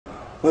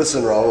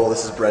Listen, Raul,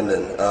 this is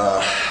Brendon.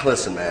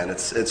 Listen, man,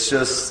 it's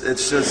just,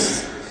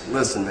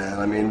 listen, man,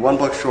 I mean,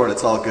 $1 short,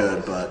 it's all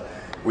good, but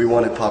we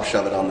wanted Pop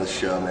Shove It on this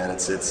show, man.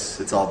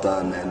 It's all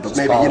done, man. But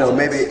maybe,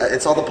 maybe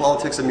it's all the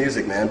politics of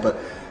music, man. But,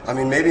 I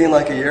mean, maybe in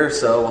like a year or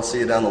so, we'll see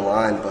you down the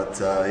line.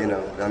 But,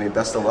 I mean,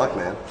 best of luck,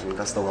 man. I mean,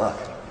 best of luck.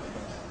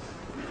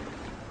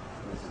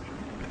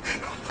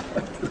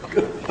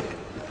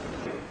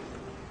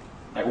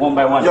 Like one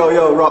by one. Yo,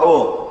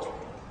 Raul.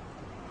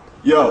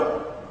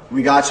 Yo,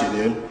 we got you,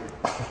 dude.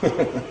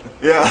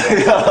 Yeah.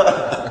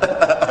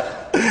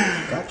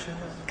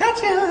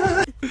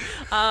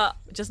 Gotcha.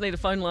 Just need a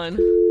phone line.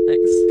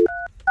 Thanks.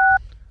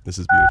 This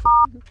is beautiful.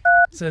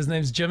 So his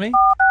name's Jimmy?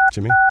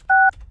 Jimmy?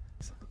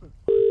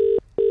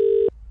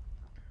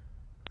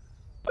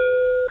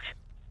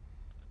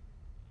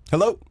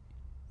 Hello?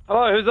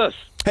 Hello, who's this?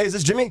 Hey, is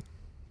this Jimmy?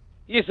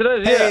 Yes, it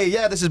is, yeah. Hey,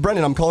 yeah, this is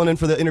Brendon. I'm calling in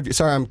for the interview.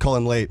 Sorry, I'm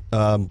calling late.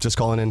 Just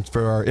calling in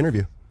for our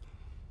interview.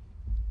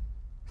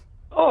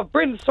 Oh,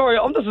 Brendon, sorry,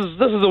 this is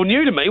all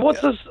new to me.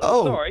 What's this?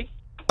 Oh. Sorry.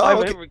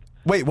 Oh, okay.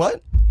 Wait,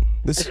 what?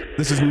 This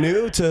is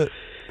new to...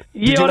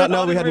 Did you not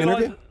know we had an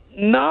interview?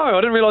 No, I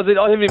didn't realise that.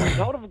 I haven't even been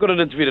told I've got an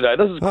interview today.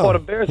 This is quite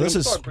embarrassing. This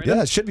is, sorry,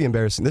 yeah, it should be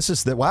embarrassing. This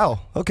is, wow,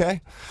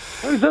 okay.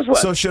 Who's this one?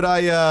 So should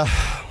I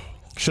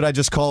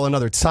just call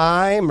another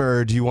time,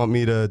 or do you want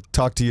me to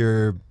talk to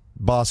your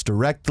boss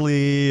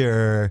directly,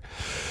 or...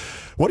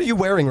 What are you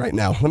wearing right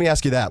now? Let me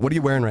ask you that. What are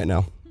you wearing right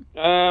now?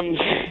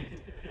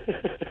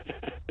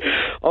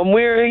 I'm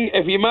wearing,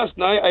 if you must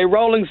know, a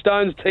Rolling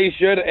Stones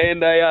t-shirt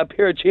and a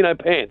pair of chino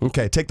pants.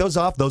 Okay, take those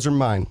off. Those are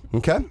mine.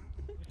 Okay?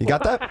 You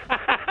got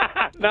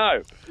that?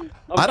 No.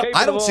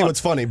 I don't see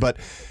what's funny, but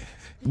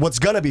what's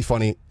going to be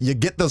funny, you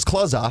get those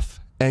clothes off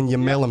and you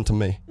mail them to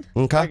me.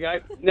 Okay?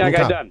 Okay. Now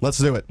go done. Let's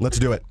do it. Let's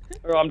do it.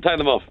 All right, I'm taking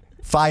them off.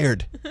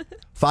 Fired.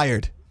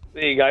 Fired.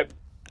 There you go.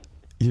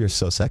 You're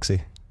so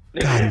sexy.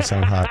 God, you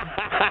sound hot.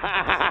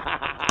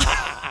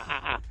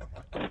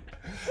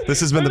 This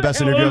has been the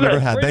best interview I've ever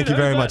had. Thank you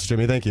very much,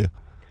 Jimmy. Thank you.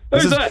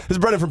 This is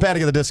Brendon from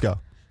Panic at the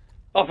Disco.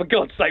 Oh, for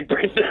God's sake,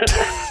 Brendon.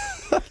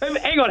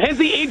 Hang on, has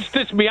the Edge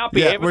stitched me up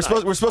here? Yeah, we're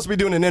supposed to be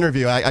doing an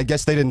interview. I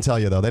guess they didn't tell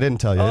you, though. They didn't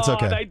tell you. It's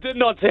okay. They did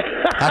not tell.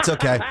 That's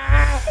okay.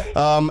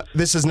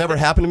 This has never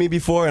happened to me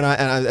before, and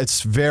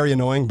it's very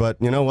annoying. But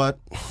you know what?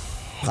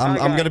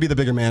 I'm gonna be the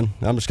bigger man.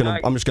 I'm just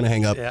gonna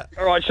hang up. Yeah.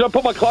 All right, should I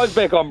put my clothes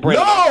back on,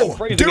 Brendon? No!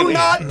 Do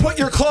not put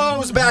your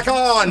clothes back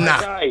on.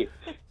 Okay.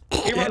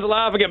 Everyone's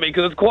laughing at me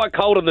because it's quite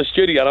cold in the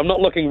studio and I'm not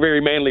looking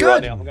very manly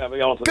right now. I'm going to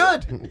be honest with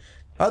you. Good.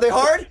 Are they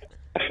hard?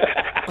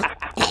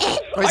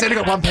 Oh, he's only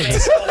got one penis.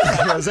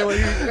 Is that what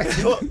you...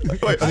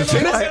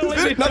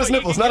 Wait, not his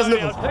nipples, not his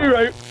nipples. Two,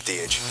 right? The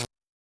Edge.